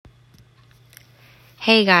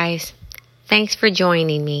Hey guys, thanks for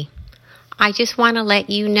joining me. I just want to let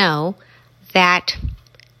you know that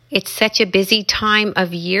it's such a busy time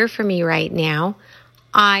of year for me right now.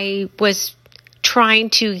 I was trying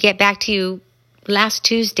to get back to you last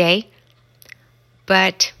Tuesday,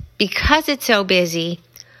 but because it's so busy,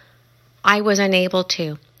 I was unable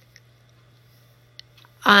to.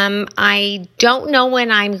 I don't know when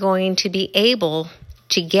I'm going to be able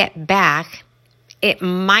to get back. It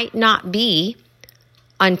might not be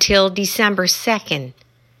until December 2nd,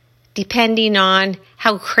 depending on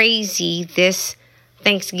how crazy this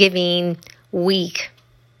Thanksgiving week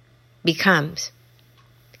becomes.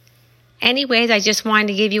 Anyways, I just wanted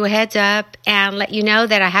to give you a heads up and let you know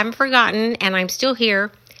that I haven't forgotten and I'm still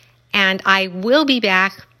here, and I will be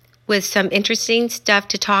back with some interesting stuff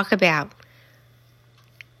to talk about.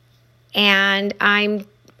 And I'm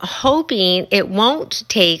hoping it won't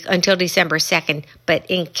take until December 2nd, but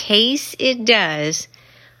in case it does,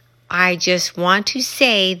 I just want to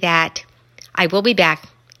say that I will be back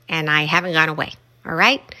and I haven't gone away. All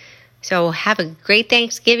right? So have a great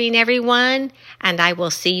Thanksgiving, everyone, and I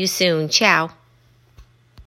will see you soon. Ciao.